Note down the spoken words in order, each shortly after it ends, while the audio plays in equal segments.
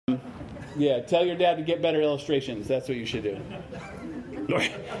Yeah, tell your dad to get better illustrations. That's what you should do. Or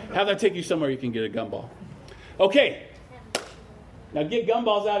have them take you somewhere you can get a gumball. Okay. Now get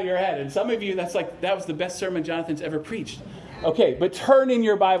gumballs out of your head. And some of you, that was the best sermon Jonathan's ever preached. Okay, but turn in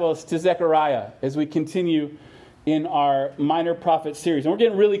your Bibles to Zechariah as we continue in our Minor Prophet series. And we're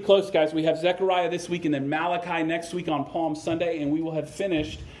getting really close, guys. We have Zechariah this week and then Malachi next week on Palm Sunday. And we will have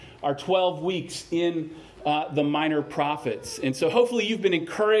finished our 12 weeks in the Minor Prophets. And so hopefully you've been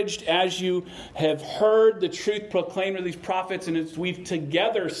encouraged as you have heard the truth proclaimed of these prophets and as we've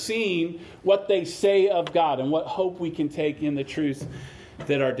together seen what they say of God and what hope we can take in the truths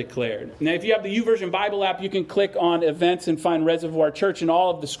that are declared. Now, if you have the YouVersion Bible app, you can click on events and find Reservoir Church, and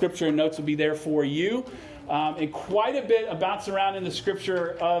all of the scripture and notes will be there for you. And quite a bit bounce around in the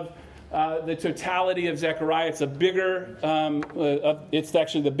scripture of the totality of Zechariah. It's a bigger, it's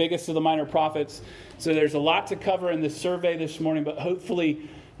actually the biggest of the minor prophets. So there's a lot to cover in this survey this morning, but hopefully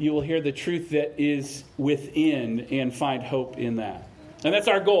you will hear the truth that is within and find hope in that. And that's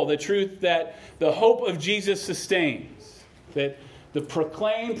our goal, the truth that the hope of Jesus sustains. That the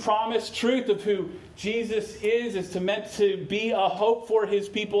proclaimed, promised truth of who Jesus is meant to be a hope for his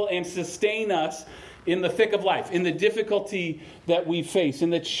people and sustain us in the thick of life, in the difficulty that we face,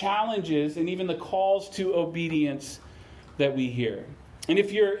 in the challenges and even the calls to obedience that we hear. And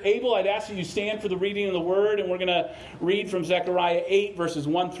if you're able, I'd ask that you stand for the reading of the word, and we're going to read from Zechariah 8, verses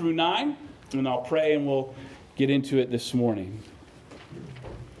 1 through 9, and I'll pray and we'll get into it this morning.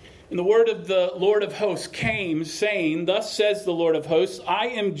 And the word of the Lord of hosts came, saying, "Thus says the Lord of hosts, I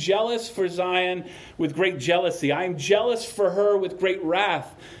am jealous for Zion with great jealousy. I am jealous for her with great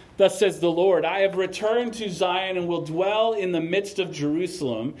wrath. Thus says the Lord, I have returned to Zion and will dwell in the midst of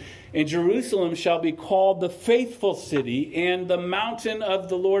Jerusalem. And Jerusalem shall be called the faithful city and the mountain of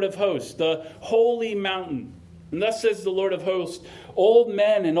the Lord of hosts, the holy mountain. And thus says the Lord of hosts, old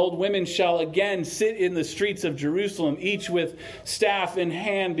men and old women shall again sit in the streets of Jerusalem, each with staff in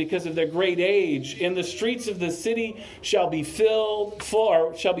hand because of their great age. And the streets of the city shall be full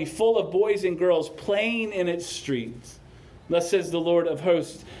of boys and girls playing in its streets. Thus says the Lord of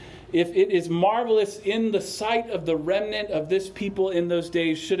hosts, if it is marvelous in the sight of the remnant of this people in those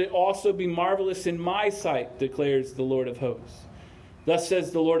days, should it also be marvelous in my sight, declares the Lord of hosts. Thus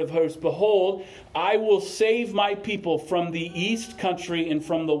says the Lord of hosts, behold, I will save my people from the east country and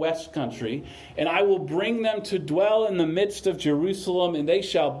from the west country, and I will bring them to dwell in the midst of Jerusalem, and they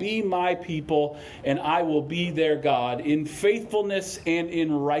shall be my people, and I will be their God, in faithfulness and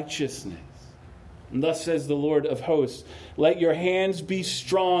in righteousness. And thus says the Lord of hosts, let your hands be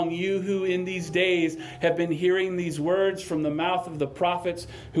strong, you who in these days have been hearing these words from the mouth of the prophets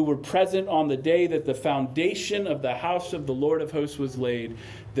who were present on the day that the foundation of the house of the Lord of hosts was laid,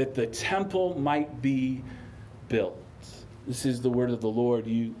 that the temple might be built. This is the word of the Lord.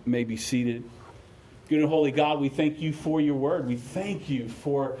 You may be seated. Good and holy God, we thank you for your word. We thank you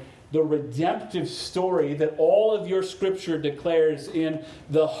for the redemptive story that all of your scripture declares in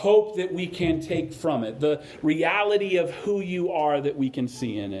the hope that we can take from it, the reality of who you are that we can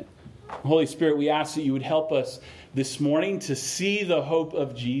see in it. Holy Spirit, we ask that you would help us this morning to see the hope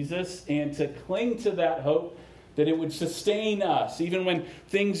of Jesus and to cling to that hope, that it would sustain us even when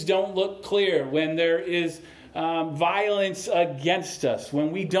things don't look clear, when there is violence against us,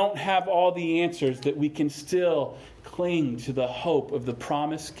 when we don't have all the answers, that we can still cling to the hope of the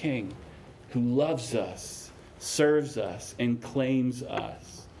promised King who loves us, serves us, and claims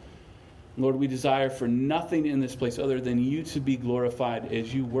us. Lord, we desire for nothing in this place other than you to be glorified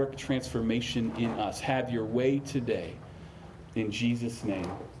as you work transformation in us. Have your way today. In Jesus'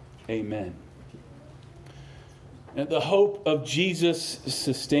 name, amen. And the hope of Jesus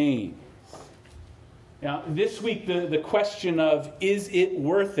sustains. Now, this week, the question of, is it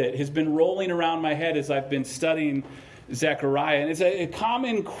worth it, has been rolling around my head as I've been studying Zechariah. And it's a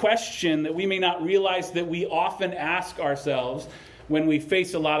common question that we may not realize that we often ask ourselves when we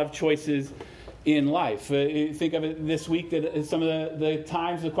face a lot of choices in life. Think of it this week, that some of the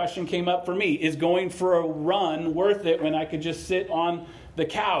times the question came up for me, is going for a run worth it when I could just sit on the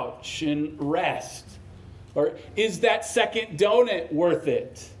couch and rest? Or is that second donut worth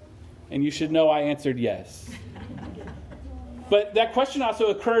it? And you should know I answered yes. But that question also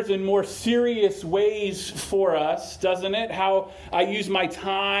occurs in more serious ways for us, doesn't it? How I use my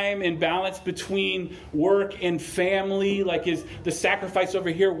time and balance between work and family. Like, is the sacrifice over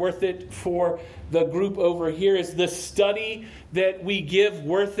here worth it for the group over here? Is the study that we give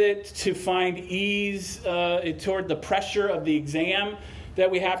worth it to find ease toward the pressure of the exam that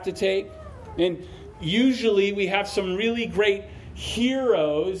we have to take? And usually we have some really great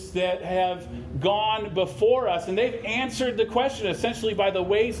heroes that have gone before us, and they've answered the question essentially by the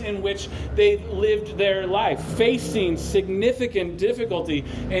ways in which they've lived their life, facing significant difficulty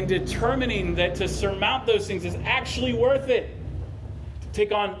and determining that to surmount those things is actually worth it. To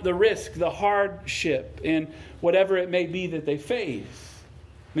take on the risk, the hardship, and whatever it may be that they face.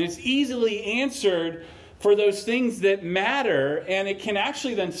 I mean, it's easily answered for those things that matter, and it can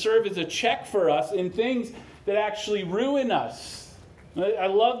actually then serve as a check for us in things that actually ruin us. I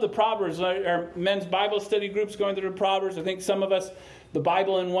love the Proverbs. Our men's Bible study groups going through the Proverbs. I think some of us, the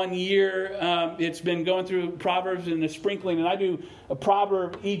Bible in 1 year, it's been going through Proverbs in a sprinkling, and I do a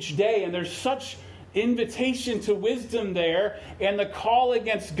proverb each day, and there's such invitation to wisdom there, and the call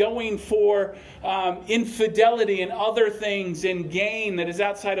against going for infidelity and other things and gain that is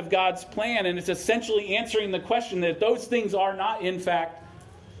outside of God's plan. And it's essentially answering the question that those things are not, in fact,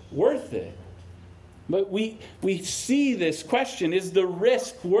 worth it. But we see this question: is the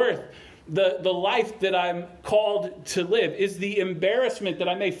risk worth the life that I'm called to live? Is the embarrassment that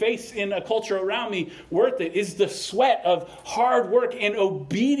I may face in a culture around me worth it? Is the sweat of hard work and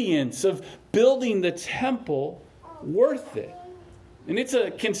obedience of building the temple worth it? And it's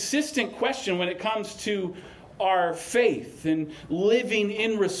a consistent question when it comes to our faith and living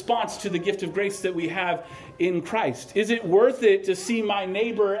in response to the gift of grace that we have in Christ. Is it worth it to see my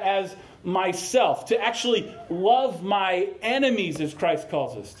neighbor as myself, to actually love my enemies as Christ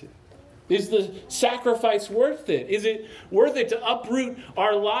calls us to? Is the sacrifice worth it? Is it worth it to uproot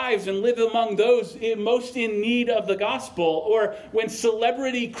our lives and live among those most in need of the gospel? Or when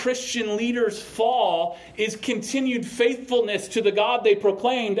celebrity Christian leaders fall, is continued faithfulness to the God they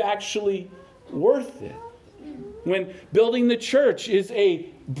proclaimed actually worth it? When building the church is a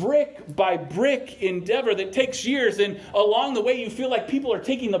brick by brick endeavor that takes years, and along the way you feel like people are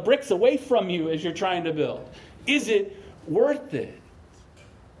taking the bricks away from you as you're trying to build, is it worth it?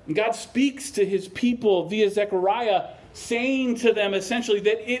 And God speaks to his people via Zechariah, saying to them essentially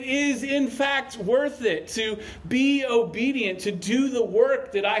that it is in fact worth it to be obedient, to do the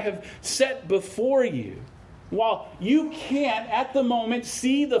work that I have set before you. While you can't at the moment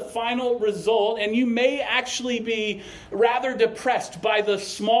see the final result, and you may actually be rather depressed by the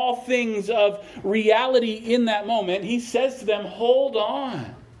small things of reality in that moment, he says to them, hold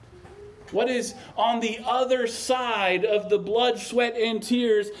on. What is on the other side of the blood, sweat, and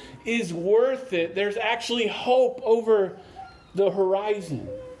tears is worth it. There's actually hope over the horizon.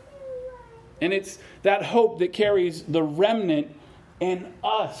 And it's that hope that carries the remnant and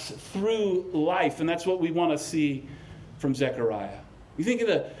us through life. And that's what we want to see from Zechariah. You think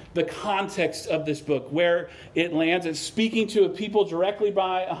of the context of this book, where it lands. It's speaking to a people directly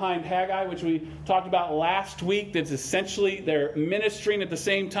behind Haggai, which we talked about last week. That's essentially they're ministering at the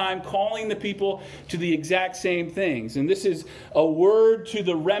same time, calling the people to the exact same things. And this is a word to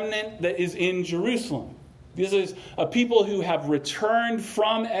the remnant that is in Jerusalem. This is a people who have returned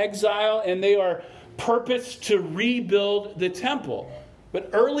from exile, and they are purposed to rebuild the temple.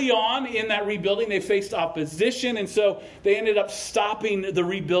 But early on in that rebuilding, they faced opposition, and so they ended up stopping the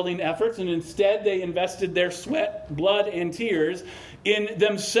rebuilding efforts, and instead they invested their sweat, blood, and tears in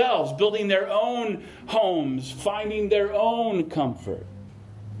themselves, building their own homes, finding their own comfort.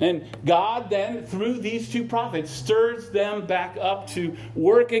 And God then, through these two prophets, stirs them back up to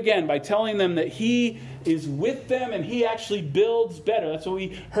work again by telling them that he is with them and he actually builds better. That's what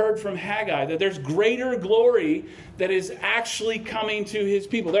we heard from Haggai, that there's greater glory that is actually coming to his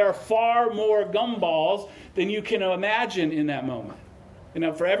people. There are far more gumballs than you can imagine in that moment. You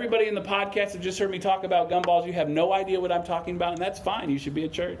know, for everybody in the podcast that just heard me talk about gumballs, you have no idea what I'm talking about, and that's fine. You should be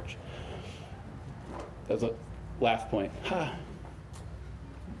at church. That's a laugh point.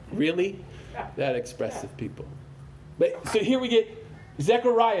 Really? That expressive people. But so here we get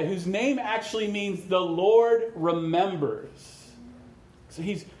Zechariah, whose name actually means the Lord remembers. So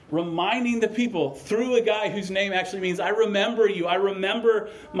he's reminding the people through a guy whose name actually means I remember you. I remember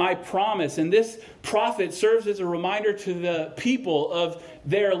my promise. And this prophet serves as a reminder to the people of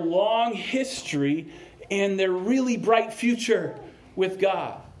their long history and their really bright future with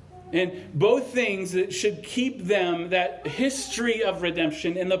God. And both things that should keep them, that history of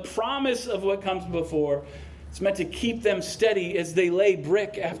redemption and the promise of what comes before, it's meant to keep them steady as they lay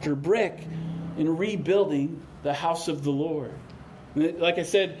brick after brick in rebuilding the house of the Lord. Like I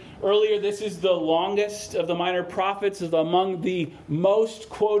said earlier, this is the longest of the minor prophets, is among the most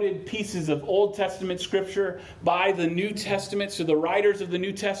quoted pieces of Old Testament scripture by the New Testament. So the writers of the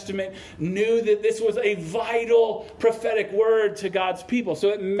New Testament knew that this was a vital prophetic word to God's people. So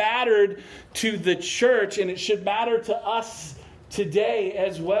it mattered to the church, and it should matter to us today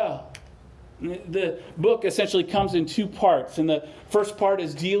as well. The book essentially comes in two parts. And the first part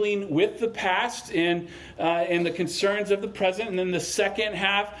is dealing with the past and the concerns of the present. And then the second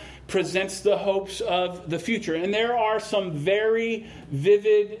half presents the hopes of the future. And there are some very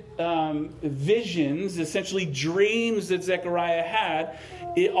vivid visions, essentially dreams that Zechariah had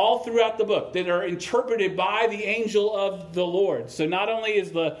all throughout the book that are interpreted by the angel of the Lord. So not only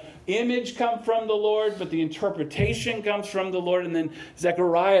is the image come from the Lord, but the interpretation comes from the Lord, and then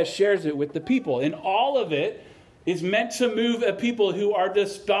Zechariah shares it with the people. And all of it is meant to move a people who are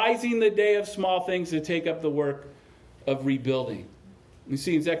despising the day of small things to take up the work of rebuilding. You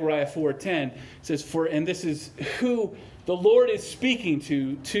see in Zechariah 4:10, it says, and this is who the Lord is speaking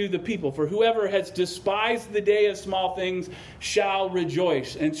to the people. For whoever has despised the day of small things shall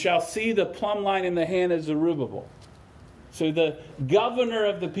rejoice and shall see the plumb line in the hand of Zerubbabel. So the governor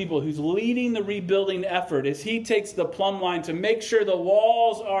of the people who's leading the rebuilding effort, as he takes the plumb line to make sure the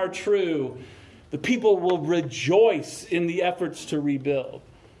walls are true, the people will rejoice in the efforts to rebuild.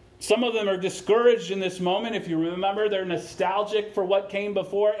 Some of them are discouraged in this moment. If you remember, they're nostalgic for what came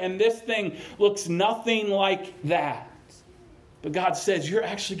before, and this thing looks nothing like that. But God says, you're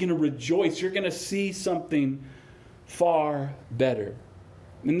actually going to rejoice. You're going to see something far better.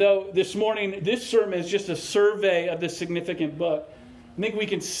 And though this morning, this sermon is just a survey of this significant book, I think we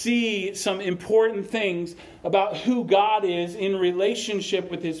can see some important things about who God is in relationship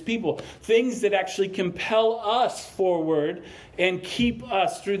with his people. Things that actually compel us forward and keep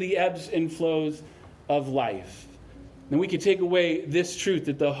us through the ebbs and flows of life. And we can take away this truth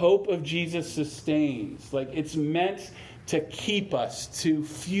that the hope of Jesus sustains. Like it's meant to keep us, to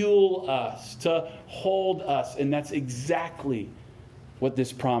fuel us, to hold us. And that's exactly what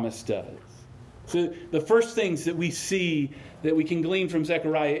this promise does. So the first things that we see that we can glean from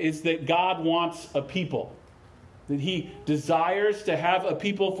Zechariah is that God wants a people. That he desires to have a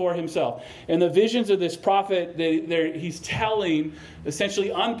people for himself. And the visions of this prophet, he's telling,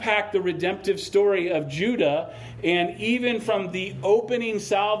 essentially unpack the redemptive story of Judah. And even from the opening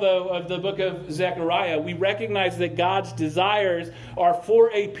salvo of the book of Zechariah, we recognize that God's desires are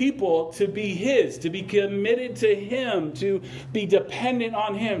for a people to be his, to be committed to him, to be dependent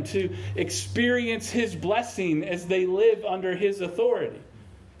on him, to experience his blessing as they live under his authority.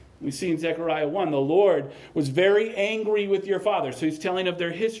 We see in Zechariah 1, the Lord was very angry with your fathers. So he's telling of their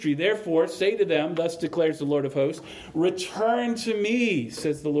history. Therefore, say to them, thus declares the Lord of hosts, return to me,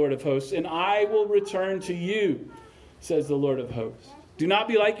 says the Lord of hosts, and I will return to you, says the Lord of hosts. Do not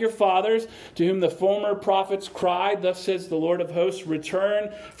be like your fathers, to whom the former prophets cried, thus says the Lord of hosts,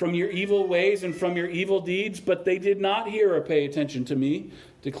 return from your evil ways and from your evil deeds. But they did not hear or pay attention to me,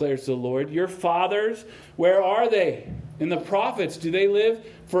 declares the Lord. Your fathers, where are they? And the prophets, do they live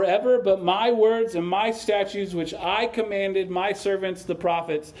forever? But my words and my statutes, which I commanded my servants, the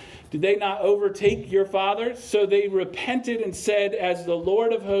prophets, did they not overtake your fathers? So they repented and said, as the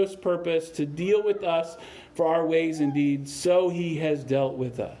Lord of hosts purposed to deal with us for our ways and deeds, so he has dealt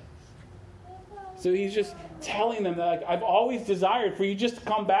with us. So he's just telling them that, like, I've always desired for you just to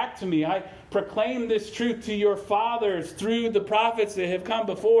come back to me. I proclaimed this truth to your fathers through the prophets that have come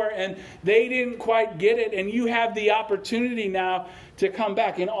before, and they didn't quite get it, and you have the opportunity now to come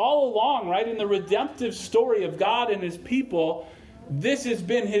back. And all along, right, in the redemptive story of God and his people, this has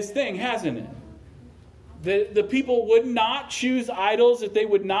been his thing, hasn't it? The people would not choose idols, that they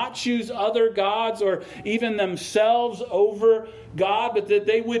would not choose other gods or even themselves over God, but that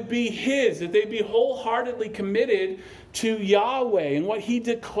they would be his, that they'd be wholeheartedly committed to Yahweh and what he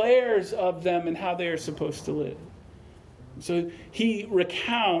declares of them and how they are supposed to live. So he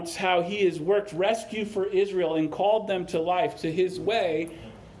recounts how he has worked rescue for Israel and called them to life to his way,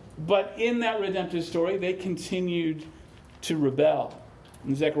 but in that redemptive story, they continued to rebel.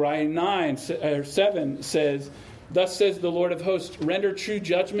 And Zechariah 7 says, thus says the Lord of hosts, render true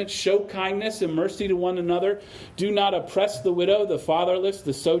judgment, show kindness and mercy to one another. Do not oppress the widow, the fatherless,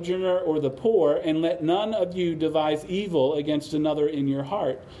 the sojourner, or the poor, and let none of you devise evil against another in your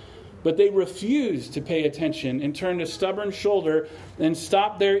heart. But they refused to pay attention and turned a stubborn shoulder and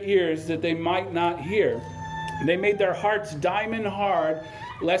stopped their ears that they might not hear. They made their hearts diamond hard,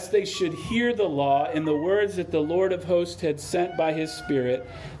 lest they should hear the law and the words that the Lord of hosts had sent by his Spirit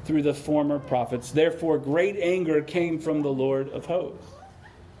through the former prophets. Therefore, great anger came from the Lord of hosts.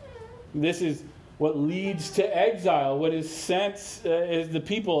 This is what leads to exile, what is sent is the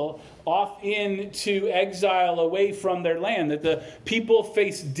people off into exile away from their land, that the people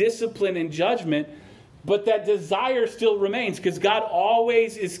face discipline and judgment, but that desire still remains because God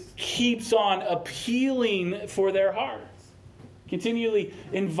always keeps on appealing for their hearts. Continually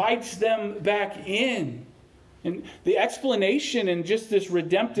invites them back in. And the explanation and just this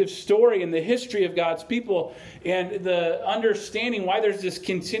redemptive story and the history of God's people and the understanding why there's this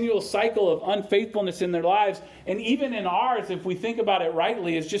continual cycle of unfaithfulness in their lives, and even in ours, if we think about it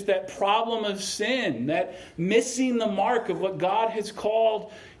rightly, is just that problem of sin, that missing the mark of what God has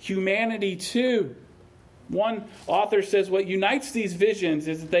called humanity to. One author says what unites these visions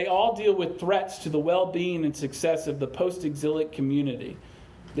is that they all deal with threats to the well-being and success of the post-exilic community.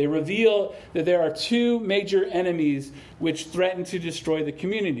 They reveal that there are two major enemies which threaten to destroy the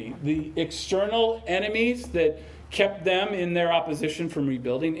community. The external enemies that kept them in their opposition from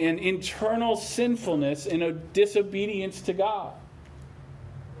rebuilding, and internal sinfulness and a disobedience to God.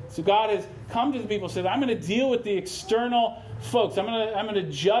 So God has come to the people and said, I'm going to deal with the external folks. I'm going to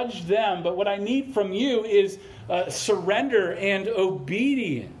judge them, but what I need from you is surrender and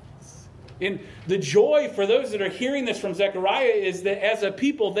obedience. And the joy for those that are hearing this from Zechariah is that as a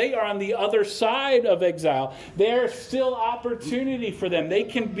people, they are on the other side of exile. There's still opportunity for them. They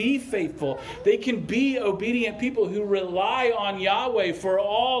can be faithful. They can be obedient people who rely on Yahweh for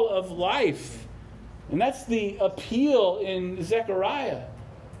all of life. And that's the appeal in Zechariah.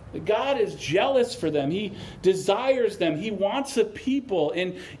 God is jealous for them. He desires them. He wants a people.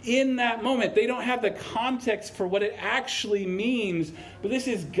 And in that moment, they don't have the context for what it actually means. But this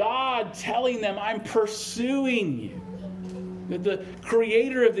is God telling them, I'm pursuing you. The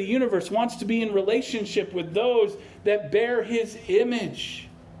creator of the universe wants to be in relationship with those that bear his image.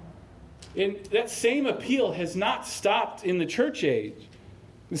 And that same appeal has not stopped in the church age.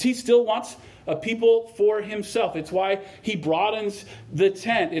 Because he still wants a people for himself. It's why he broadens the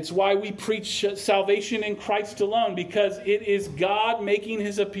tent. It's why we preach salvation in Christ alone, because it is God making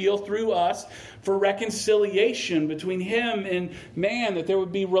his appeal through us for reconciliation between him and man, that there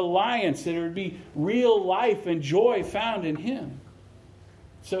would be reliance, that there would be real life and joy found in him.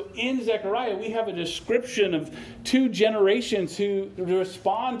 So in Zechariah, we have a description of two generations who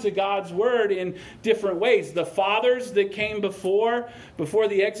respond to God's word in different ways. The fathers that came before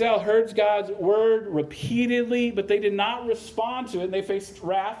the exile heard God's word repeatedly, but they did not respond to it, and they faced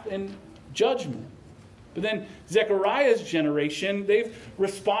wrath and judgment. But then Zechariah's generation, they've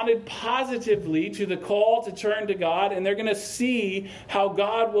responded positively to the call to turn to God, and they're going to see how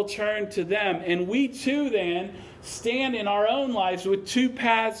God will turn to them. And we too then stand in our own lives with two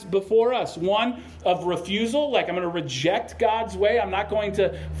paths before us. One of refusal, like I'm going to reject God's way. I'm not going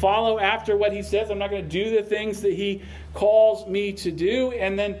to follow after what he says. I'm not going to do the things that he calls me to do.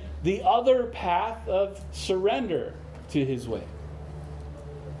 And then the other path of surrender to his way.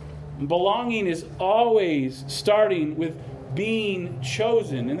 Belonging is always starting with being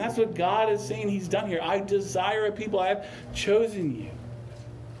chosen. And that's what God is saying he's done here. I desire a people. I have chosen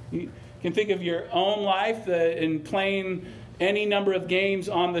you. You can think of your own life in playing any number of games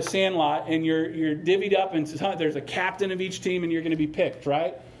on the sandlot, and you're divvied up, and there's a captain of each team, and you're going to be picked,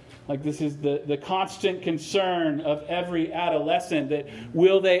 right? Like this is the constant concern of every adolescent, that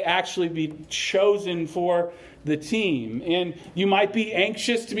will they actually be chosen for the team? And you might be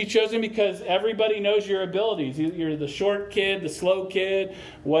anxious to be chosen because everybody knows your abilities. You're the short kid, the slow kid,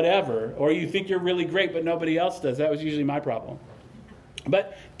 whatever. Or you think you're really great, but nobody else does. That was usually my problem.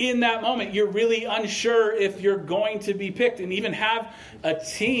 But in that moment, you're really unsure if you're going to be picked and even have a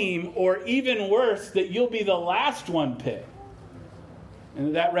team, or even worse, that you'll be the last one picked.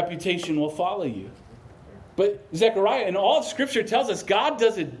 And that reputation will follow you. But Zechariah, and all of Scripture tells us, God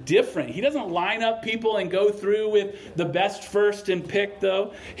does it different. He doesn't line up people and go through with the best first and pick,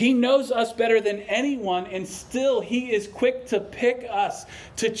 though. He knows us better than anyone, and still He is quick to pick us,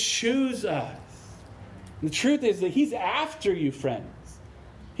 to choose us. And the truth is that He's after you, friends.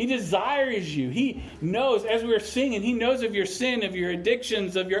 He desires you. He knows, as we were singing, He knows of your sin, of your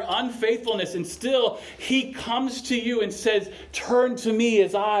addictions, of your unfaithfulness, and still He comes to you and says, turn to me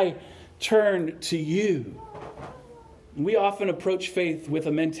as I turn to you. We often approach faith with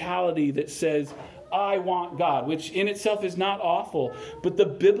a mentality that says, I want God, which in itself is not awful. But the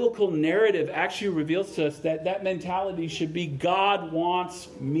biblical narrative actually reveals to us that that mentality should be, God wants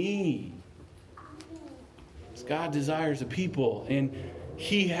me. Because God desires a people, and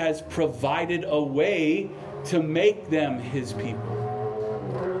He has provided a way to make them His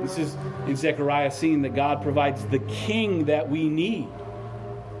people. This is in Zechariah, seeing that God provides the king that we need.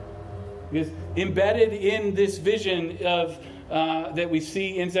 Because embedded in this vision of that we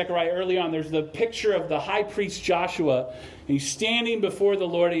see in Zechariah early on. There's the picture of the high priest Joshua. And he's standing before the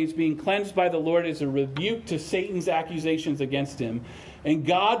Lord, and he's being cleansed by the Lord as a rebuke to Satan's accusations against him. And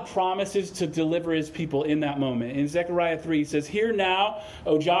God promises to deliver his people in that moment. In Zechariah 3, he says, "Hear now,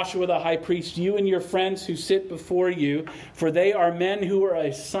 O Joshua the high priest, you and your friends who sit before you, for they are men who are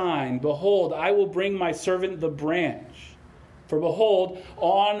a sign. Behold, I will bring my servant the branch. For behold,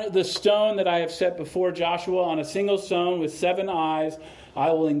 on the stone that I have set before Joshua, on a single stone with 7 eyes,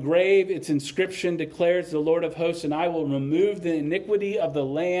 I will engrave its inscription, declares the Lord of hosts, and I will remove the iniquity of the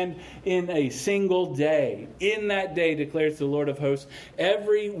land in a single day. In that day, declares the Lord of hosts,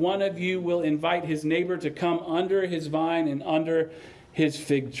 every one of you will invite his neighbor to come under his vine and under his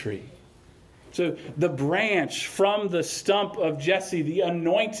fig tree." So the branch from the stump of Jesse, the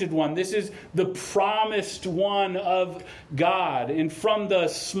anointed one, this is the promised one of God. And from the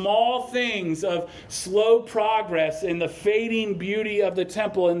small things of slow progress and the fading beauty of the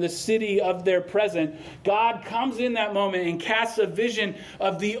temple and the city of their present, God comes in that moment and casts a vision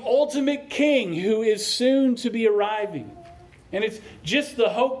of the ultimate king who is soon to be arriving. And it's just the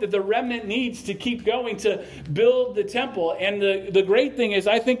hope that the remnant needs to keep going to build the temple. And the great thing is,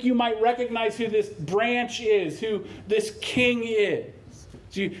 I think you might recognize who this branch is, who this king is.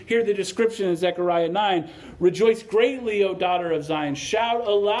 So you hear the description in Zechariah 9. "Rejoice greatly, O daughter of Zion. Shout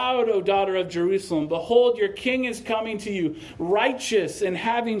aloud, O daughter of Jerusalem. Behold, your king is coming to you. Righteous and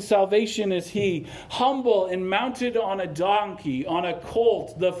having salvation is he. Humble and mounted on a donkey, on a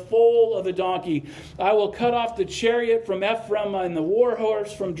colt, the foal of a donkey. I will cut off the chariot from Ephraim and the war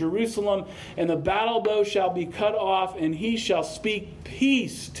horse from Jerusalem. And the battle bow shall be cut off, and he shall speak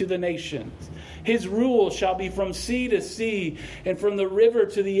peace to the nations. His rule shall be from sea to sea, and from the river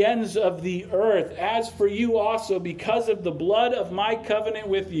to the ends of the earth. As for you also, because of the blood of my covenant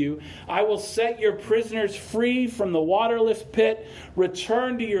with you, I will set your prisoners free from the waterless pit.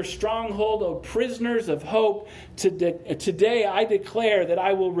 Return to your stronghold, O prisoners of hope. Today I declare that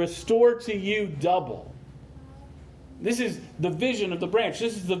I will restore to you double." This is the vision of the branch.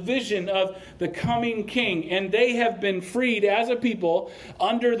 This is the vision of the coming king. And they have been freed as a people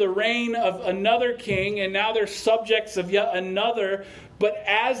under the reign of another king, and now they're subjects of yet another. But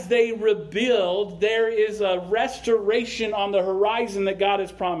as they rebuild, there is a restoration on the horizon that God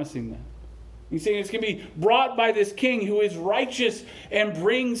is promising them. He's saying it's going to be brought by this king who is righteous and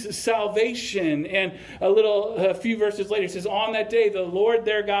brings salvation. And a few verses later, it says, "On that day, the Lord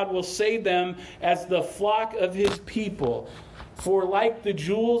their God will save them as the flock of his people. For like the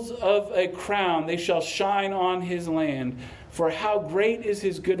jewels of a crown, they shall shine on his land. For how great is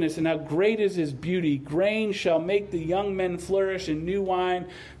his goodness and how great is his beauty. Grain shall make the young men flourish, and new wine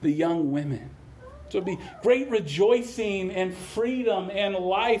the young women." So it'll be great rejoicing and freedom and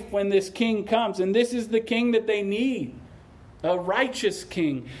life when this king comes. And this is the king that they need. A righteous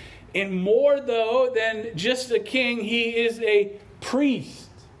king. And more, though, than just a king, he is a priest.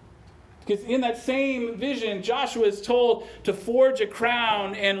 Because in that same vision, Joshua is told to forge a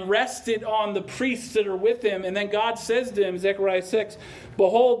crown and rest it on the priests that are with him. And then God says to him, Zechariah 6,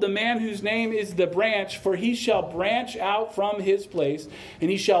 "Behold, the man whose name is the branch, for he shall branch out from his place, and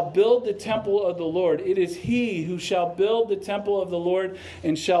he shall build the temple of the Lord. It is he who shall build the temple of the Lord,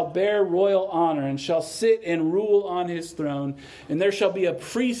 and shall bear royal honor, and shall sit and rule on his throne. And there shall be a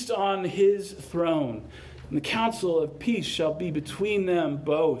priest on his throne. And the council of peace shall be between them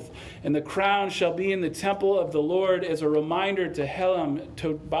both. And the crown shall be in the temple of the Lord as a reminder to Helam,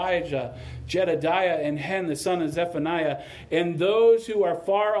 Tobiah, Jedediah, and Hen, the son of Zephaniah. And those who are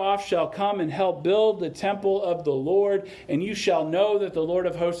far off shall come and help build the temple of the Lord. And you shall know that the Lord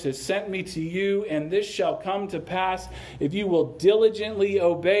of hosts has sent me to you. And this shall come to pass if you will diligently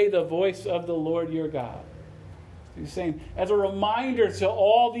obey the voice of the Lord your God." He's saying, as a reminder to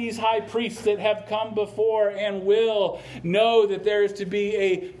all these high priests that have come before and will know that there is to be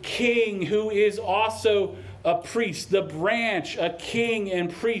a king who is also a priest, the branch, a king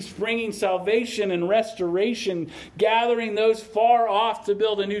and priest, bringing salvation and restoration, gathering those far off to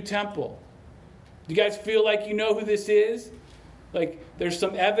build a new temple. Do you guys feel like you know who this is? Like there's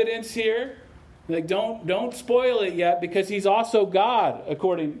some evidence here? Like don't spoil it yet, because he's also God,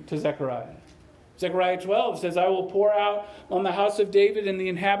 according to Zechariah. Zechariah 12 says, "I will pour out on the house of David and the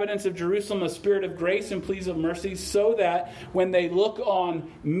inhabitants of Jerusalem a spirit of grace and pleas of mercy, so that when they look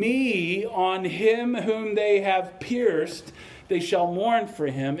on me, on him whom they have pierced, they shall mourn for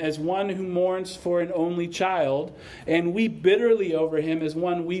him as one who mourns for an only child, and weep bitterly over him as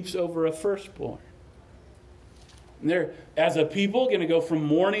one weeps over a firstborn." And they're, as a people, going to go from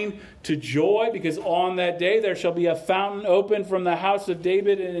mourning to joy, because on that day there shall be a fountain opened from the house of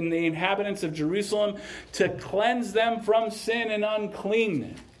David and the inhabitants of Jerusalem to cleanse them from sin and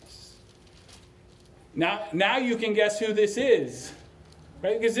uncleanness. Now you can guess who this is,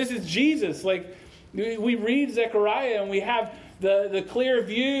 right? Because this is Jesus. Like, we read Zechariah and we have the clear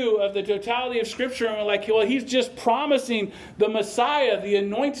view of the totality of Scripture, and we're like, well, he's just promising the Messiah, the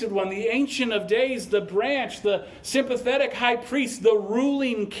anointed one, the Ancient of Days, the branch, the sympathetic high priest, the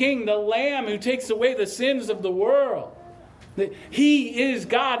ruling king, the Lamb who takes away the sins of the world. That he is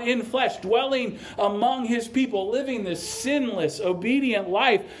God in flesh, dwelling among his people, living this sinless, obedient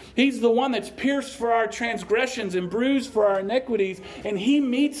life. He's the one that's pierced for our transgressions and bruised for our iniquities, and he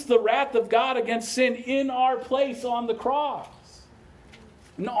meets the wrath of God against sin in our place on the cross.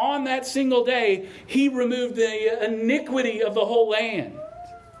 And on that single day, he removed the iniquity of the whole land,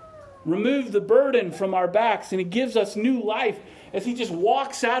 removed the burden from our backs, and he gives us new life as he just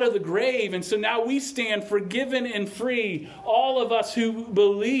walks out of the grave. And so now we stand forgiven and free, all of us who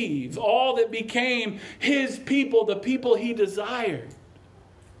believe, all that became his people, the people he desired.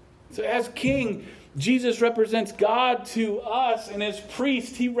 So as king, Jesus represents God to us, and as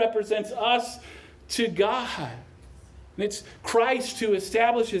priest, he represents us to God. And it's Christ who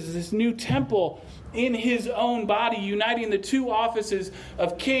establishes this new temple in his own body, uniting the two offices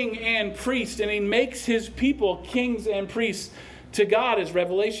of king and priest, and he makes his people kings and priests to God, as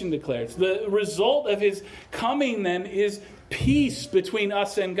Revelation declares. The result of his coming then is peace between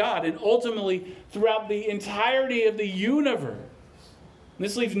us and God, and ultimately throughout the entirety of the universe.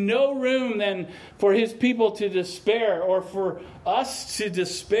 This leaves no room then for his people to despair, or for us to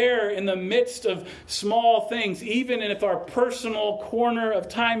despair in the midst of small things, even if our personal corner of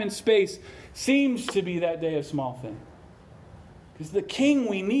time and space seems to be that day of small things. Because the king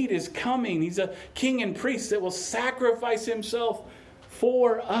we need is coming. He's a king and priest that will sacrifice himself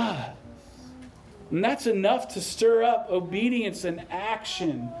for us. And that's enough to stir up obedience and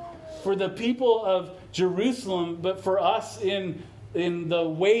action for the people of Jerusalem, but for us in the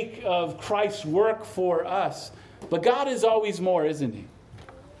wake of Christ's work for us. But God is always more, isn't he?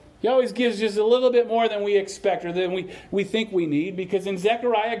 He always gives just a little bit more than we expect, or than we think we need, because in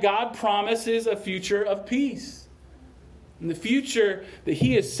Zechariah, God promises a future of peace. And the future that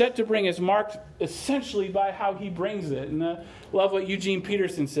he is set to bring is marked essentially by how he brings it. And I love what Eugene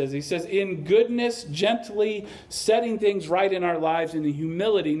Peterson says. He says, in goodness, gently setting things right in our lives, in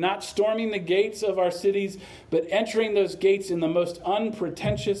humility, not storming the gates of our cities, but entering those gates in the most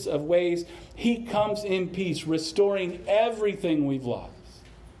unpretentious of ways, he comes in peace, restoring everything we've lost.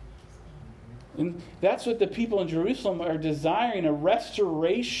 And that's what the people in Jerusalem are desiring, a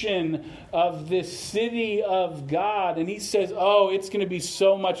restoration of this city of God. And he says, oh, it's going to be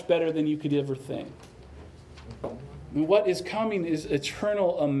so much better than you could ever think. And what is coming is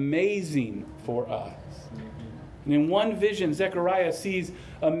eternal, amazing for us. And in one vision, Zechariah sees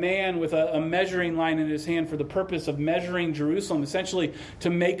a man with a measuring line in his hand for the purpose of measuring Jerusalem, essentially to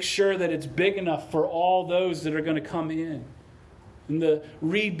make sure that it's big enough for all those that are going to come in. And the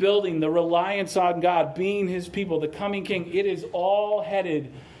rebuilding, the reliance on God, being his people, the coming king, it is all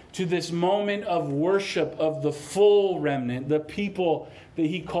headed to this moment of worship of the full remnant, the people that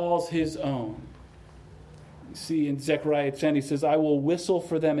he calls his own. You see, in Zechariah 10, he says, I will whistle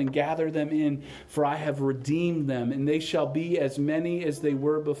for them and gather them in, for I have redeemed them, and they shall be as many as they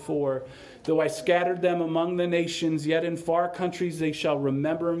were before. Though I scattered them among the nations, yet in far countries they shall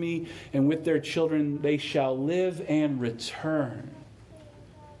remember me, and with their children they shall live and return.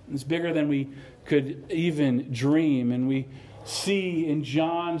 It's bigger than we could even dream. And we see in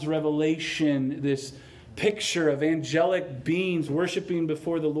John's revelation this picture of angelic beings worshiping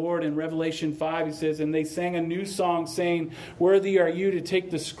before the Lord. In Revelation 5, he says, and they sang a new song saying, worthy are you to take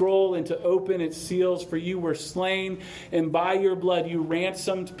the scroll and to open its seals, for you were slain, and by your blood you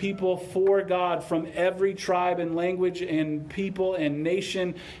ransomed people for God from every tribe and language and people and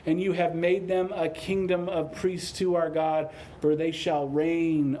nation, and you have made them a kingdom of priests to our God, for they shall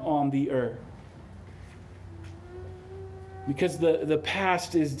reign on the earth. Because the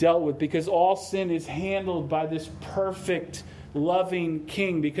past is dealt with, because all sin is handled by this perfect, loving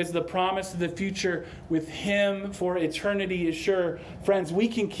king, because the promise of the future with him for eternity is sure. Friends, we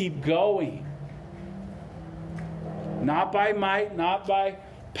can keep going. Not by might, not by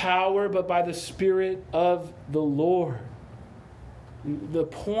power, but by the Spirit of the Lord. The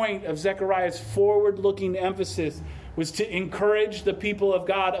point of Zechariah's forward-looking emphasis was to encourage the people of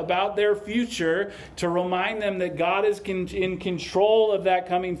God about their future, to remind them that God is in control of that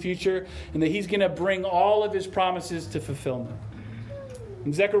coming future, and that he's going to bring all of his promises to fulfillment.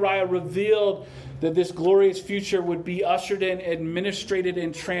 And Zechariah revealed that this glorious future would be ushered in, administrated,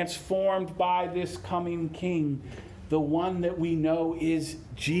 and transformed by this coming King, the one that we know is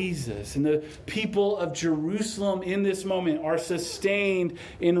Jesus. And the people of Jerusalem in this moment are sustained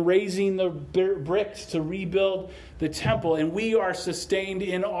in raising the bricks to rebuild the temple. And we are sustained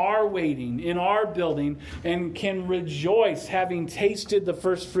in our waiting, in our building, and can rejoice having tasted the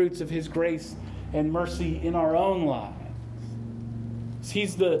first fruits of his grace and mercy in our own lives.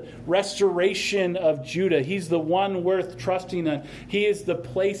 He's the restoration of Judah. He's the one worth trusting in. He is the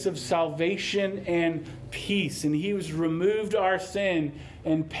place of salvation and peace. And he has removed our sin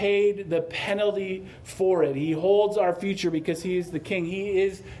and paid the penalty for it. He holds our future because he is the King. He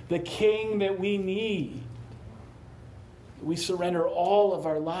is the King that we need. We surrender all of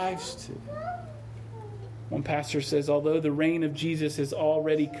our lives to. One pastor says, although the reign of Jesus has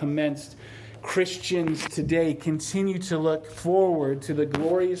already commenced, Christians today continue to look forward to the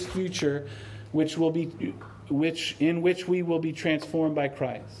glorious future in which we will be transformed by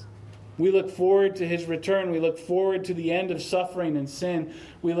Christ. We look forward to his return. We look forward to the end of suffering and sin.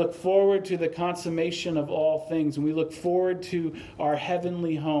 We look forward to the consummation of all things. And we look forward to our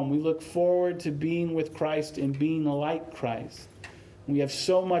heavenly home. We look forward to being with Christ and being like Christ. We have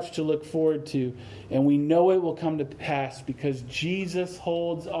so much to look forward to, and we know it will come to pass because Jesus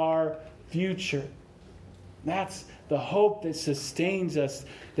holds our future. That's the hope that sustains us,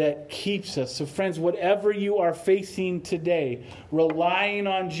 that keeps us. So friends, whatever you are facing today, relying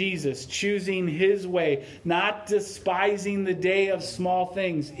on Jesus, choosing his way, not despising the day of small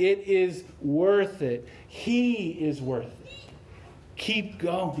things, it is worth it. He is worth it. Keep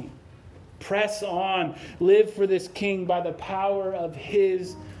going. Press on. Live for this King by the power of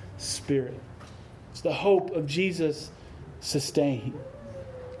his Spirit. It's the hope of Jesus sustained.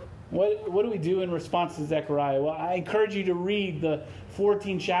 What do we do in response to Zechariah? Well, I encourage you to read the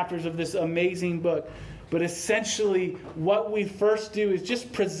 14 chapters of this amazing book. But essentially, what we first do is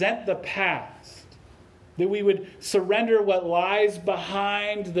just present the past. That we would surrender what lies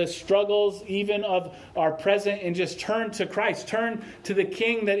behind the struggles even of our present and just turn to Christ. Turn to the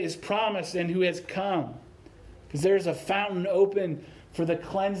King that is promised and who has come. Because there's a fountain open for the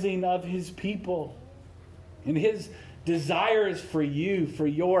cleansing of his people. And his desire is for you, for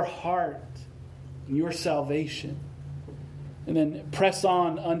your heart, your salvation. And then press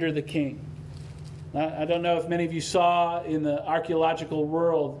on under the King. I don't know if many of you saw in the archaeological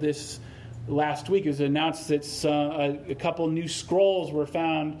world this last week. It was announced that a couple new scrolls were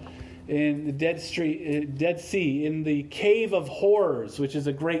found in the Dead Sea, in the Cave of Horrors, which is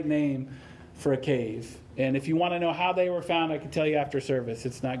a great name for a cave. And if you want to know how they were found, I can tell you after service.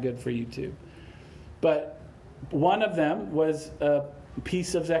 It's not good for you too. But one of them was a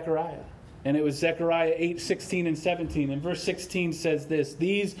piece of Zechariah. And it was Zechariah 8:16 and 17. And verse 16 says this: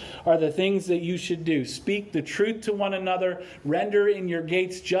 "These are the things that you should do. Speak the truth to one another. Render in your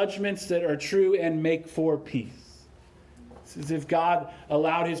gates judgments that are true, and make for peace." It's as if God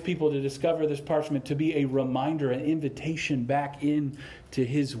allowed his people to discover this parchment to be a reminder, an invitation back into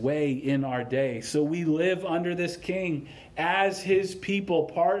his way in our day. So we live under this King as his people,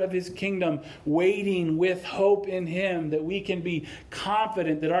 part of his kingdom, waiting with hope in him, that we can be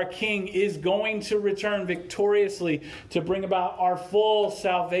confident that our King is going to return victoriously to bring about our full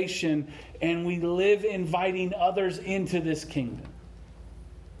salvation, and we live inviting others into this kingdom.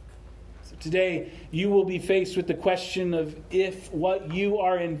 Today, you will be faced with the question of if what you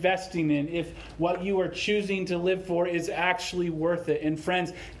are investing in, if what you are choosing to live for is actually worth it. And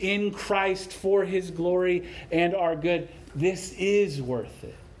friends, in Christ, for his glory and our good, this is worth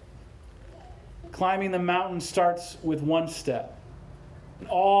it. Climbing the mountain starts with one step.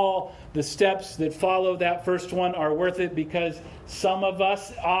 All the steps that follow that first one are worth it because some of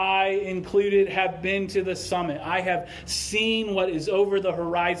us, I included, have been to the summit. I have seen what is over the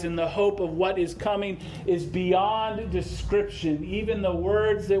horizon. The hope of what is coming is beyond description. Even the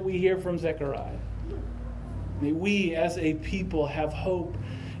words that we hear from Zechariah. May we as a people have hope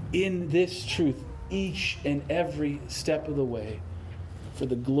in this truth each and every step of the way for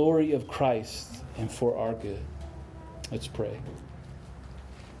the glory of Christ and for our good. Let's pray.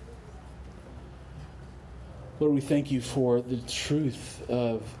 Lord, we thank you for the truth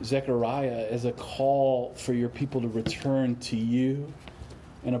of Zechariah as a call for your people to return to you,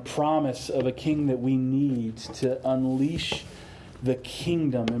 and a promise of a King that we need to unleash the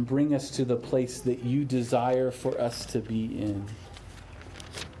kingdom and bring us to the place that you desire for us to be in.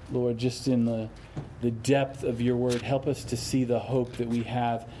 Lord, just in the depth of your word, help us to see the hope that we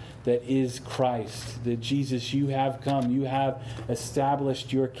have, that is Christ, that Jesus, you have come, you have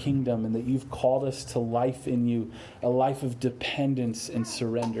established your kingdom, and that you've called us to life in you, a life of dependence and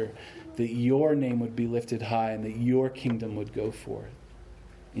surrender. that your name would be lifted high and that your kingdom would go forth.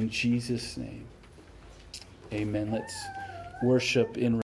 In Jesus' name, amen. Let's worship in